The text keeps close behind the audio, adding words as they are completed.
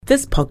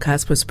This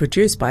podcast was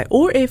produced by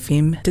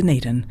OARsome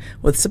Dunedin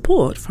with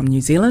support from New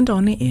Zealand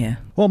On the Air.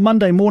 Well,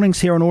 Monday mornings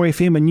here on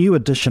OARfM, a new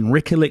edition,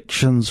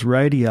 Recollections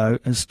Radio,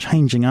 is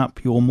changing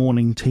up your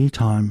morning tea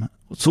time.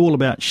 It's all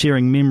about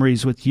sharing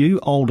memories with you,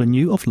 old and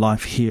new, of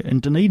life here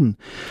in Dunedin.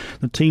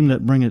 The team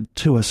that bring it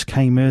to us,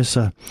 Kay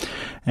Mercer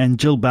and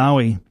Jill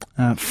Bowie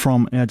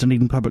from our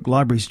Dunedin Public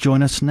Libraries,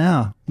 join us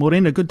now.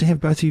 Morena, good to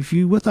have both of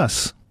you with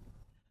us.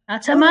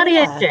 Ata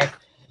Maria, Jeff.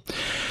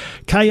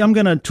 Kay, I'm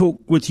going to talk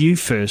with you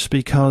first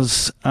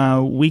because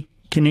we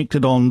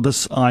connected on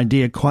this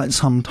idea quite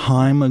some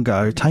time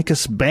ago. Take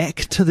us back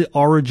to the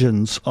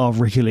origins of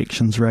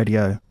Recollections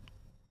Radio.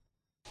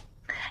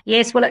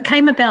 Yes, well, it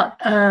came about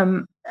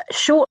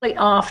shortly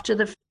after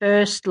the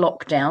first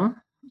lockdown.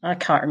 I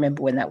can't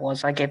remember when that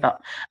was. I gave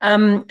up.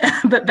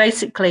 But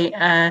basically,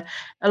 a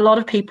lot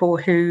of people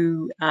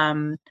who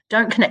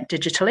don't connect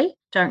digitally,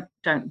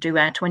 don't do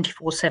our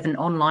 24/7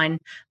 online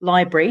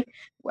library,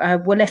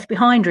 were left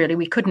behind, really.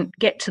 We couldn't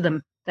get to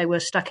them. They were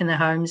stuck in their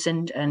homes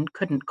and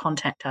couldn't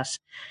contact us,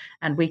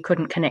 and we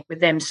couldn't connect with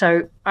them.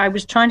 So I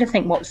was trying to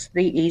think what's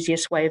the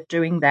easiest way of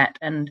doing that.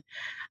 And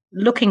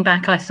looking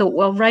back, I thought,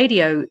 well,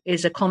 radio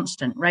is a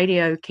constant.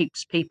 Radio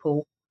keeps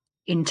people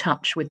in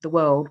touch with the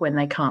world when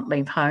they can't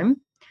leave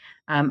home.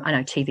 I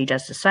know TV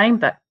does the same,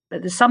 but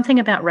there's something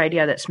about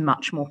radio that's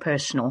much more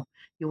personal.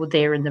 You're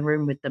there in the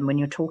room with them when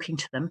you're talking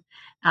to them.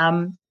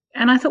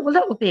 And I thought, well,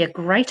 that would be a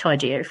great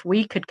idea if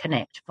we could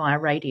connect via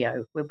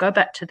radio. We'll go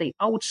back to the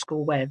old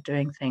school way of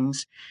doing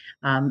things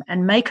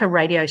and make a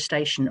radio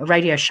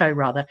show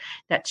rather,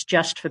 that's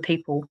just for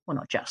people, well,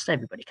 not just,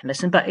 everybody can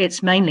listen, but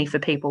it's mainly for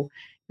people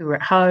who are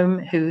at home,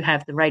 who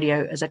have the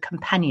radio as a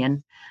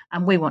companion,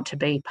 and we want to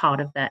be part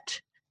of that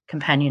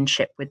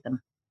companionship with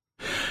them.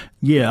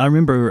 Yeah, I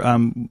remember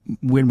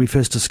when we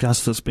first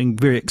discussed this, being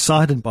very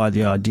excited by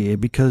the idea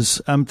because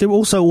there were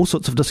also all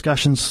sorts of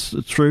discussions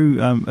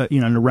through,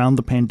 and around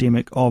the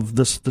pandemic of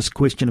this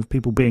question of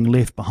people being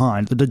left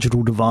behind, the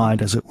digital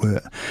divide, as it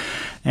were.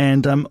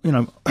 And,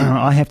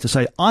 I have to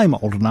say I'm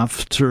old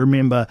enough to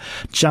remember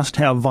just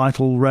how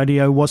vital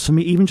radio was for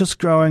me, even just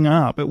growing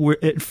up.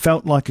 It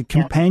felt like a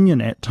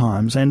companion at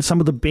times. And some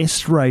of the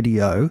best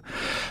radio,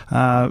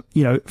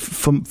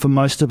 for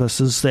most of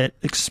us is that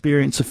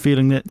experience of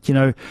feeling that,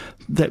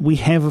 that we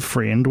have a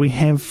friend, we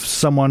have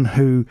someone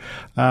who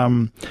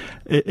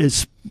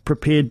is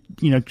prepared,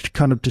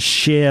 to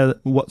share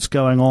what's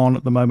going on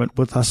at the moment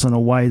with us in a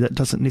way that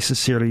doesn't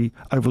necessarily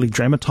overly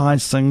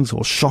dramatize things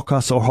or shock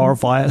us or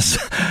horrify us,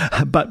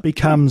 but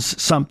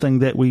becomes something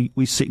that we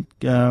seek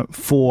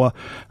for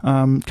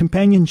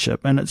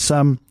companionship. And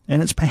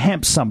it's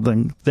perhaps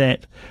something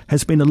that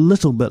has been a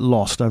little bit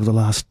lost over the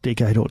last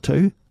decade or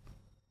two.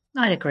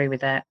 I'd agree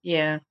with that,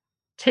 yeah.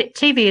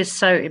 TV is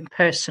so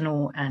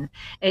impersonal and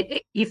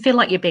you feel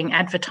like you're being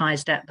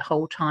advertised at the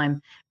whole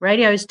time.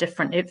 Radio is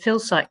different. It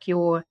feels like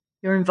you're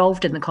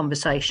involved in the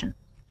conversation.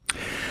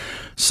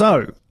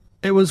 So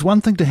it was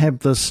one thing to have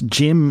this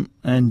gem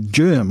and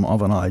germ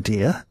of an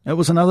idea. It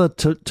was another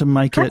to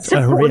make it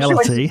a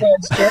reality.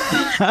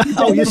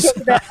 Oh, you talk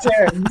about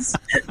germs.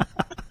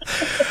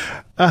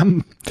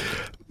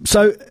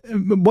 So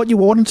what you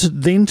wanted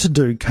to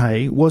do,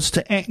 Kay, was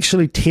to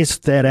actually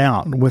test that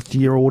out with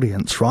your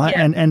audience, right?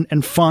 Yeah.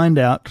 And find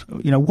out,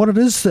 what it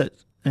is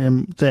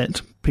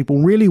that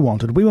people really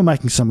wanted. We were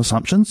making some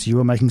assumptions. You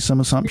were making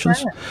some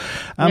assumptions.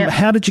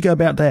 How did you go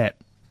about that?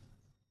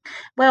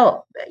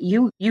 Well,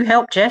 you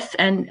helped, Jeff,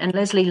 and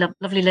Leslie,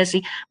 lovely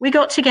Leslie. We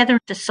got together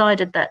and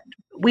decided that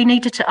we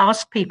needed to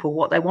ask people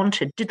what they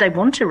wanted. Did they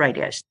want a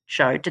radio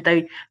show?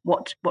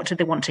 What did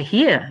they want to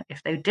hear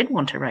if they did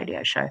want a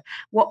radio show?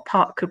 What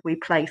part could we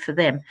play for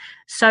them?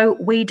 So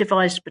we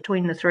devised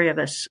between the three of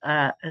us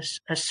a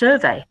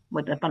survey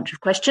with a bunch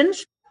of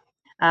questions,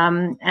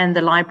 and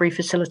the library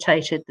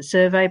facilitated the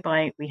survey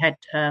we had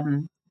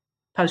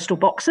postal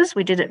boxes.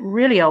 We did it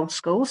really old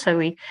school. So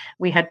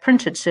we had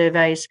printed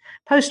surveys,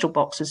 postal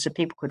boxes so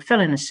people could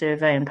fill in a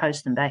survey and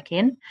post them back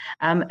in.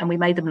 And we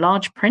made them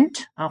large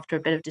print after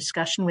a bit of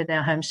discussion with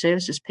our home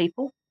services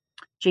people.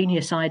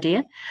 Genius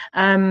idea.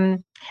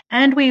 And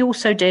we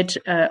also did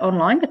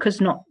online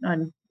because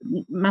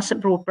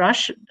mustn't broad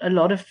brush. A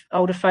lot of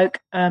older folk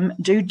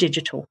do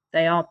digital.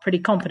 They are pretty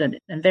competent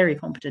and very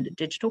competent at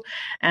digital.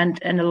 And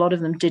a lot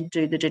of them did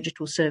do the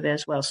digital survey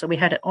as well. So we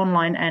had it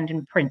online and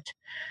in print.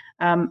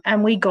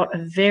 And we got a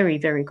very,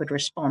 very good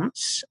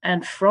response.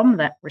 And from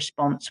that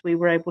response, we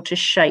were able to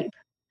shape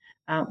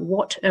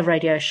what a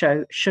radio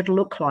show should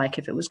look like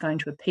if it was going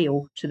to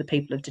appeal to the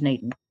people of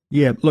Dunedin.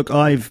 Yeah, look,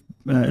 I've,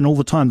 in all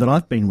the time that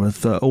I've been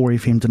with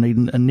OARfM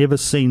Dunedin, and never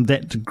seen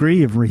that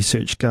degree of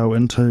research go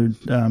into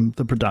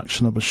the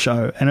production of a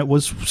show. And it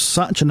was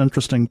such an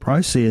interesting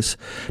process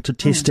to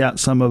test out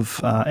some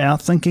of our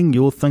thinking,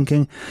 your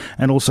thinking,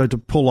 and also to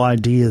pull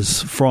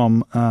ideas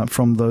from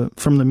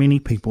the many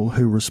people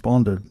who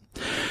responded.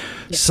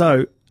 Yep.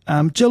 So,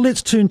 Jill,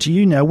 let's turn to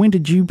you now. When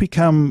did you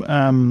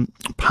become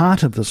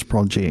part of this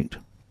project?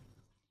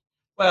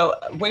 Well,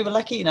 we were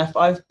lucky enough.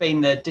 I've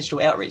been the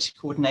digital outreach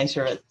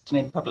coordinator at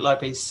Dunedin Public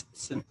Libraries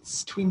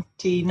since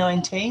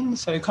 2019,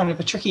 so kind of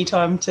a tricky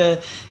time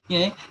to,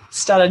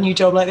 start a new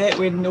job like that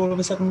when all of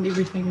a sudden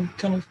everything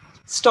kind of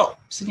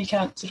stops and you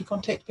can't sort of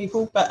contact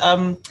people. But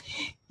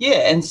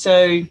and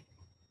so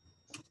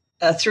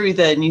through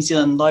the New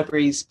Zealand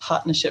Libraries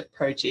Partnership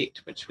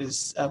Project, which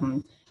was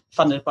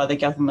funded by the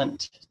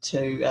government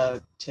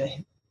to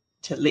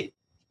let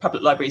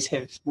public libraries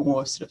have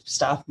more sort of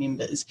staff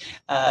members.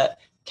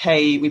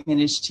 Kay, we've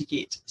managed to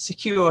get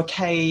secure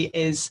Kay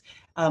as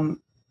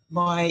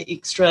my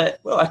extra,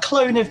 a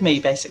clone of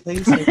me,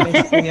 basically. So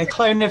basically a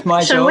clone of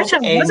my job. So which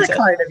was a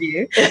clone of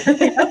you?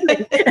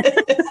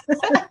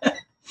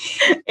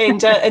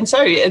 and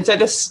so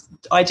this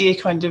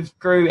idea kind of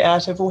grew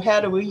out of, well,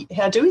 how do we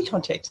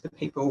contact the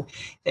people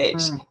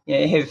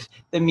that have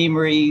the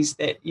memories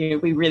that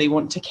we really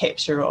want to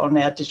capture on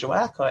our digital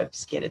archive,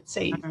 Scattered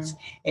Seeds.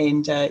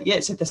 And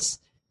so this,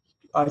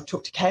 I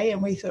talked to Kay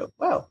and we thought,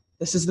 well,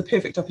 this is the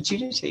perfect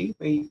opportunity.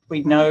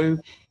 We know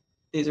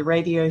there's a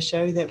radio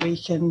show that we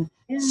can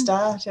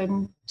start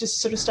and just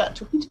sort of start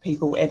talking to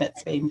people, and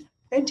it's been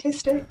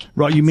fantastic.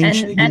 Right, you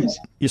mentioned...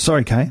 You're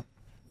sorry, Kay.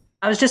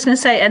 I was just going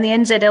to say, and the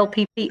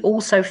NZLPP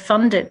also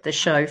funded the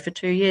show for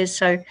 2 years,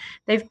 so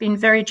they've been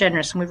very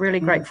generous, and we're really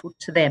grateful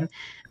to them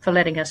for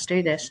letting us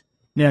do this.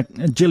 Now,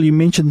 Jill, you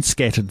mentioned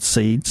Scattered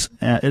Seeds.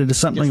 It is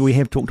something we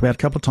have talked about a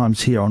couple of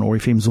times here on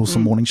OARFM's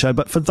Awesome Morning Show,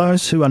 but for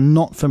those who are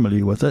not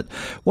familiar with it,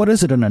 what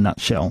is it in a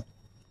nutshell?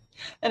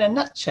 In a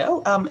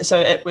nutshell, so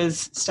it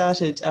was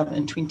started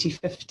in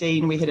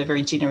 2015. We had a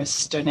very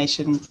generous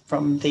donation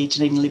from the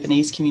Dunedin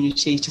Lebanese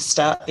community to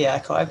start the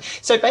archive.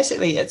 So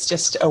basically it's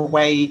just a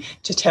way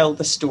to tell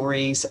the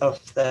stories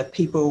of the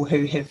people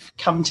who have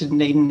come to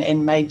Dunedin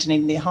and made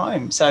Dunedin their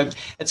home. So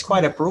it's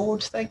quite a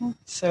broad thing.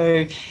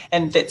 So,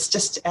 and that's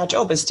just our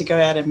job, is to go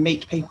out and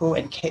meet people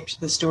and capture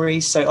the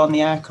stories. So on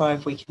the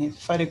archive we can have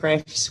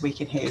photographs, we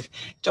can have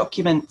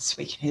documents,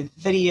 we can have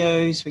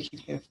videos, we can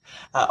have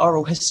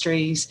oral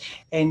histories.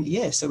 And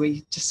so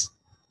we just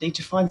need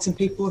to find some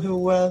people who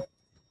will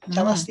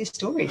tell us their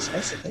stories,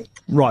 basically.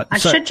 Right. I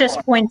should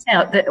just point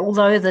out that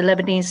although the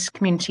Lebanese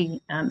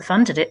community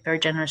funded it very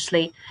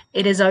generously,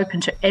 it is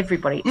open to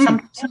everybody.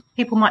 Some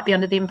people might be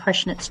under the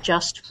impression it's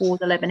just for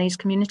the Lebanese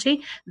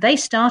community. They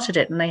started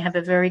it and they have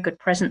a very good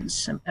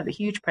presence, a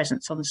huge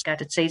presence on the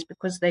Scattered Seeds,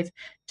 because they've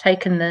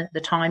taken the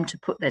time to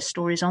put their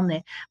stories on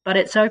there. But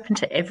it's open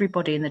to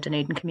everybody in the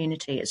Dunedin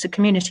community. It's a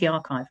community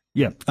archive.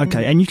 Yeah,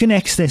 okay. And you can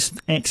access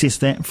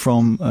that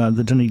from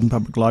the Dunedin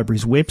Public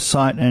Library's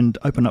website and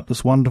open up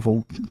this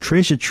wonderful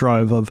treasure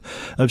trove of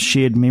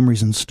shared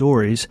memories and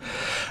stories.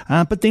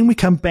 But then we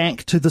come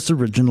back to this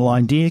original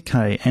idea,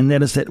 Kay, and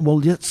that is that,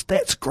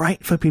 that's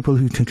great for people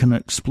who can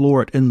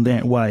explore it in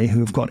that way,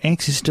 who have got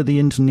access to the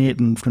internet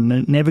and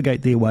can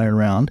navigate their way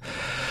around.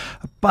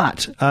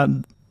 But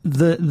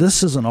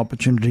this is an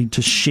opportunity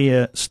to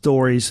share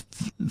stories,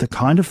 the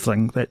kind of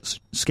thing that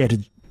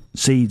Scattered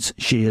Seeds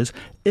shares,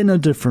 in a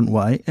different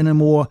way, in a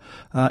more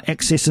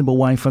accessible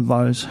way for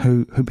those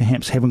who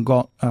perhaps haven't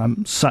got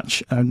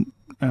such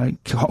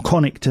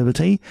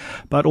connectivity,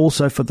 but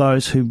also for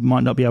those who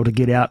might not be able to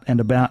get out and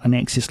about and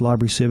access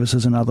library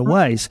services in other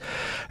ways.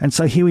 And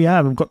so here we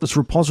are, we've got this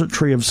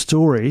repository of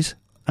stories,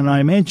 and I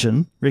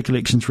imagine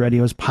Recollections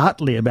Radio is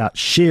partly about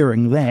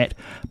sharing that,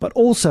 but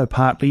also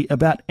partly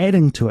about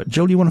adding to it.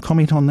 Jill, you want to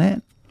comment on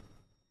that?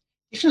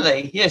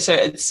 Definitely, yeah. So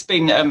it's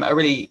been a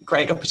really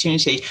great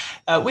opportunity.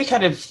 We're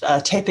kind of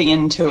tapping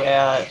into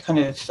our kind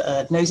of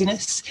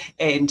nosiness,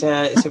 and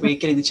so we're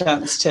getting the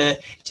chance to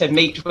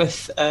meet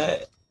with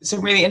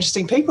some really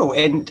interesting people.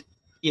 And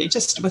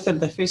just within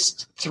the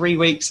first 3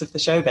 weeks of the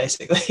show,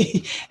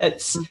 basically,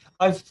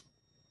 I've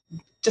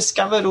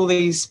discovered all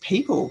these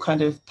people,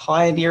 kind of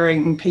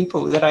pioneering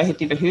people that I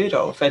had never heard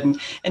of, and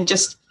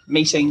just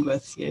meeting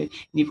with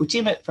Neville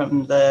Jemmett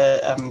from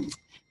the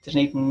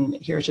Dunedin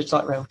Heritage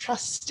Light Rail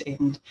Trust,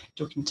 and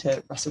talking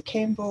to Russell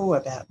Campbell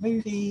about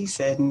movies,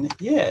 and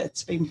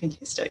it's been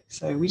fantastic.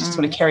 So we just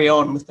want to carry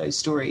on with those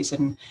stories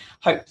and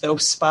hope they'll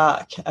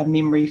spark a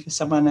memory for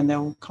someone and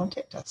they'll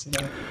contact us.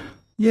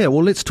 Yeah,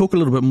 well, let's talk a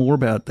little bit more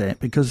about that,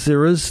 because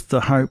there is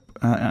the hope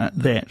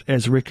that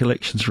as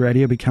Recollections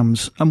Radio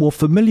becomes a more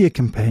familiar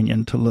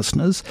companion to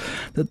listeners,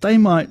 that they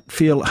might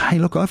feel, hey,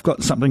 look, I've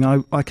got something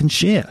I can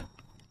share.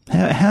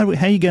 How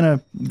are you going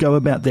to go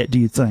about that, do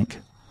you think?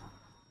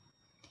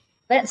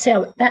 That's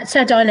our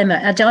dilemma.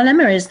 Our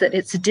dilemma is that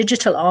it's a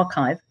digital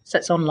archive, so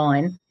it's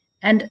online,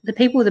 and the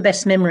people with the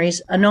best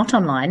memories are not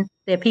online,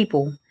 they're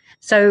people.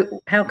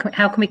 So how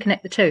can we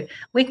connect the two?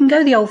 We can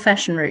go the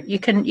old-fashioned route. You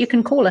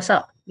can call us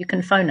up. You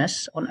can phone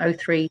us on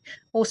 03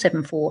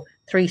 474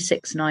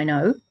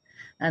 3690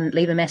 and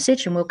leave a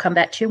message, and we'll come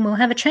back to you and we'll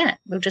have a chat.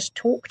 We'll just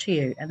talk to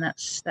you, and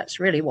that's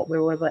really what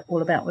we're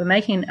all about. We're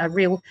making a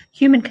real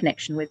human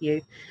connection with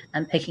you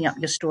and picking up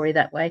your story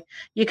that way.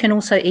 You can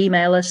also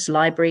email us,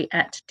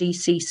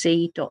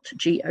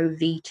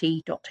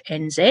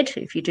 library@dcc.govt.nz.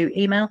 If you do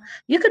email,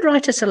 you could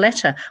write us a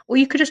letter, or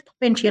you could just pop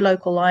into your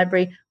local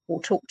library or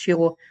talk to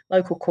your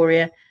local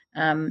courier.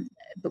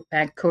 book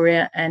bag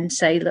courier and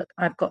say, look,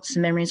 I've got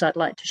some memories I'd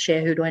like to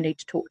share. Who do I need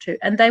to talk to?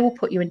 And they will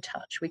put you in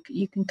touch.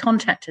 You can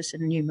contact us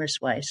in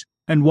numerous ways.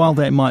 And while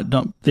there might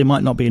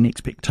not be an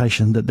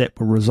expectation that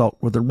will result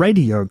with a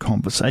radio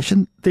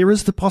conversation, there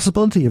is the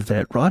possibility of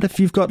that, right? If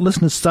you've got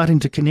listeners starting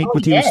to connect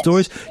with you with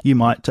stories, you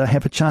might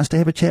have a chance to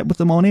have a chat with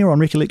them on air on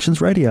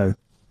Recollections Radio.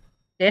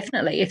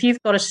 Definitely. If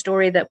you've got a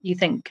story that you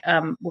think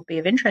would be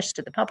of interest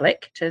to the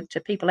public, to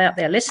people out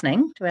there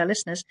listening, to our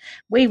listeners,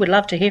 we would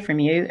love to hear from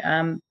you.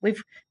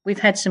 We've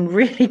had some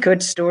really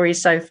good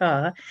stories so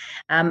far,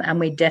 and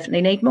we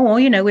definitely need more.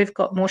 We've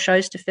got more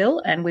shows to fill,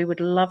 and we would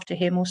love to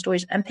hear more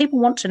stories. And people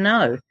want to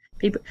know.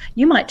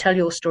 You might tell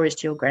your stories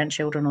to your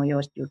grandchildren or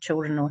your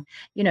children, or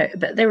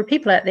but there are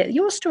people out there.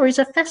 Your stories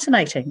are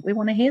fascinating. We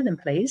want to hear them,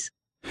 please.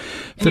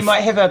 And you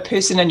might have a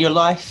person in your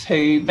life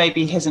who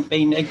maybe hasn't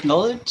been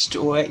acknowledged,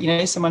 or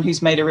someone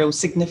who's made a real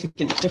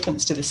significant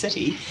difference to the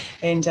city,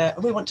 and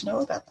we want to know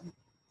about them.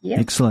 Yeah.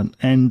 Excellent.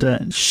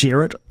 And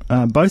share it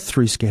both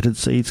through Scattered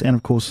Seeds and,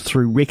 of course,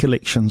 through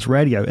Recollections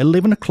Radio,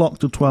 11 o'clock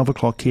to 12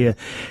 o'clock here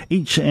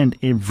each and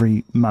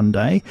every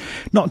Monday.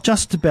 Not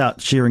just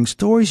about sharing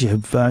stories, you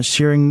have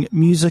sharing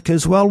music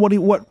as well.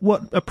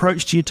 What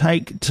approach do you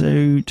take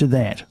to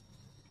that?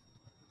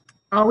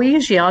 Oh, we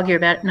usually argue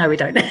about it. No, we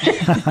don't.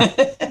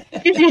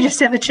 Usually just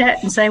have a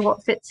chat and say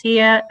what fits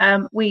here.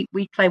 We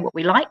play what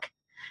we like.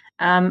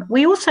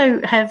 We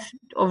also have,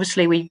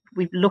 obviously, we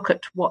look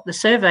at what the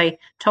survey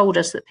told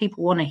us that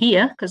people want to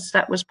hear, because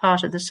that was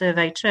part of the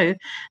survey too.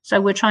 So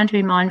we're trying to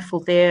be mindful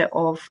there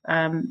of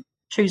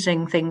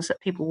choosing things that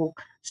people will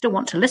still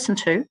want to listen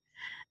to.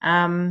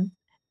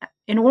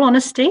 In all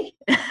honesty,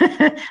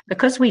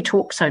 because we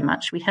talk so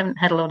much, we haven't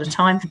had a lot of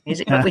time for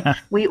music, but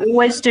we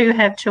always do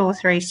have 2 or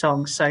 3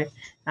 songs. So,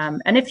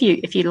 and if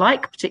you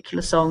like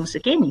particular songs,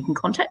 again, you can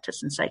contact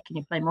us and say, can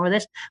you play more of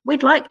this?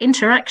 We'd like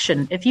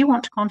interaction. If you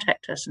want to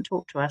contact us and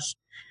talk to us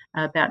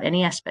about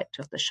any aspect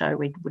of the show,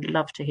 we would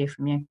love to hear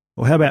from you.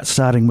 Well, how about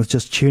starting with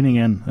just tuning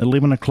in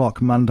 11 o'clock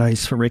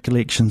Mondays for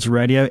Recollections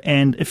Radio?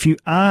 And if you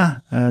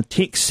are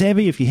tech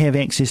savvy, if you have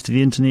access to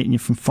the internet and you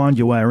can find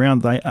your way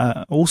around, they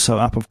are also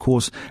up, of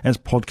course, as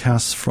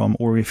podcasts from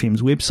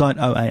OARFM's website,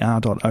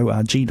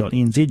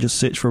 oar.org.nz. Just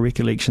search for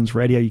Recollections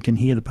Radio. You can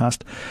hear the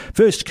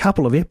first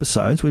couple of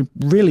episodes. We're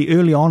really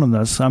early on in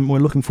this. We're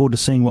looking forward to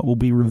seeing what will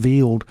be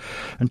revealed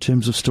in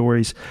terms of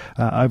stories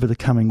over the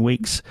coming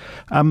weeks.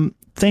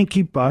 Thank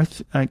you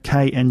both,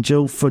 Kay and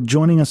Jill, for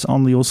joining us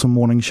on the OARsome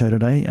Morning Show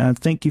today.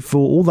 Thank you for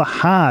all the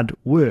hard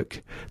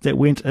work that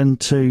went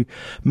into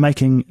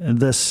making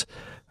this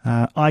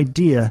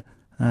idea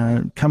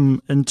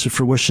come into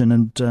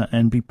fruition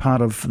and be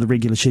part of the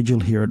regular schedule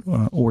here at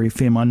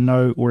OARFM. I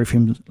know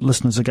OARFM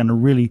listeners are going to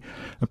really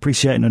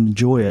appreciate and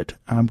enjoy it.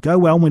 Go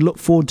well, and we look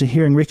forward to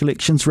hearing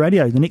Recollections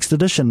Radio, the next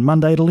edition,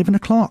 Monday at 11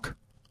 o'clock.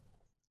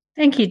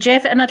 Thank you,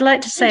 Jeff. And I'd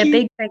like to say a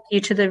big thank you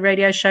to the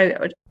radio show,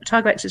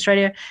 Tiger Access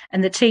Radio,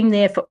 and the team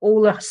there for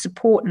all the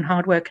support and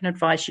hard work and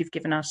advice you've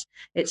given us.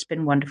 It's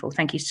been wonderful.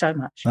 Thank you so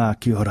much.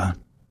 Kia ora.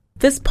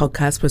 This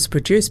podcast was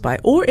produced by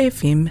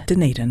OARFM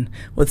Dunedin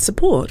with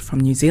support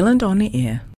from New Zealand On the Air.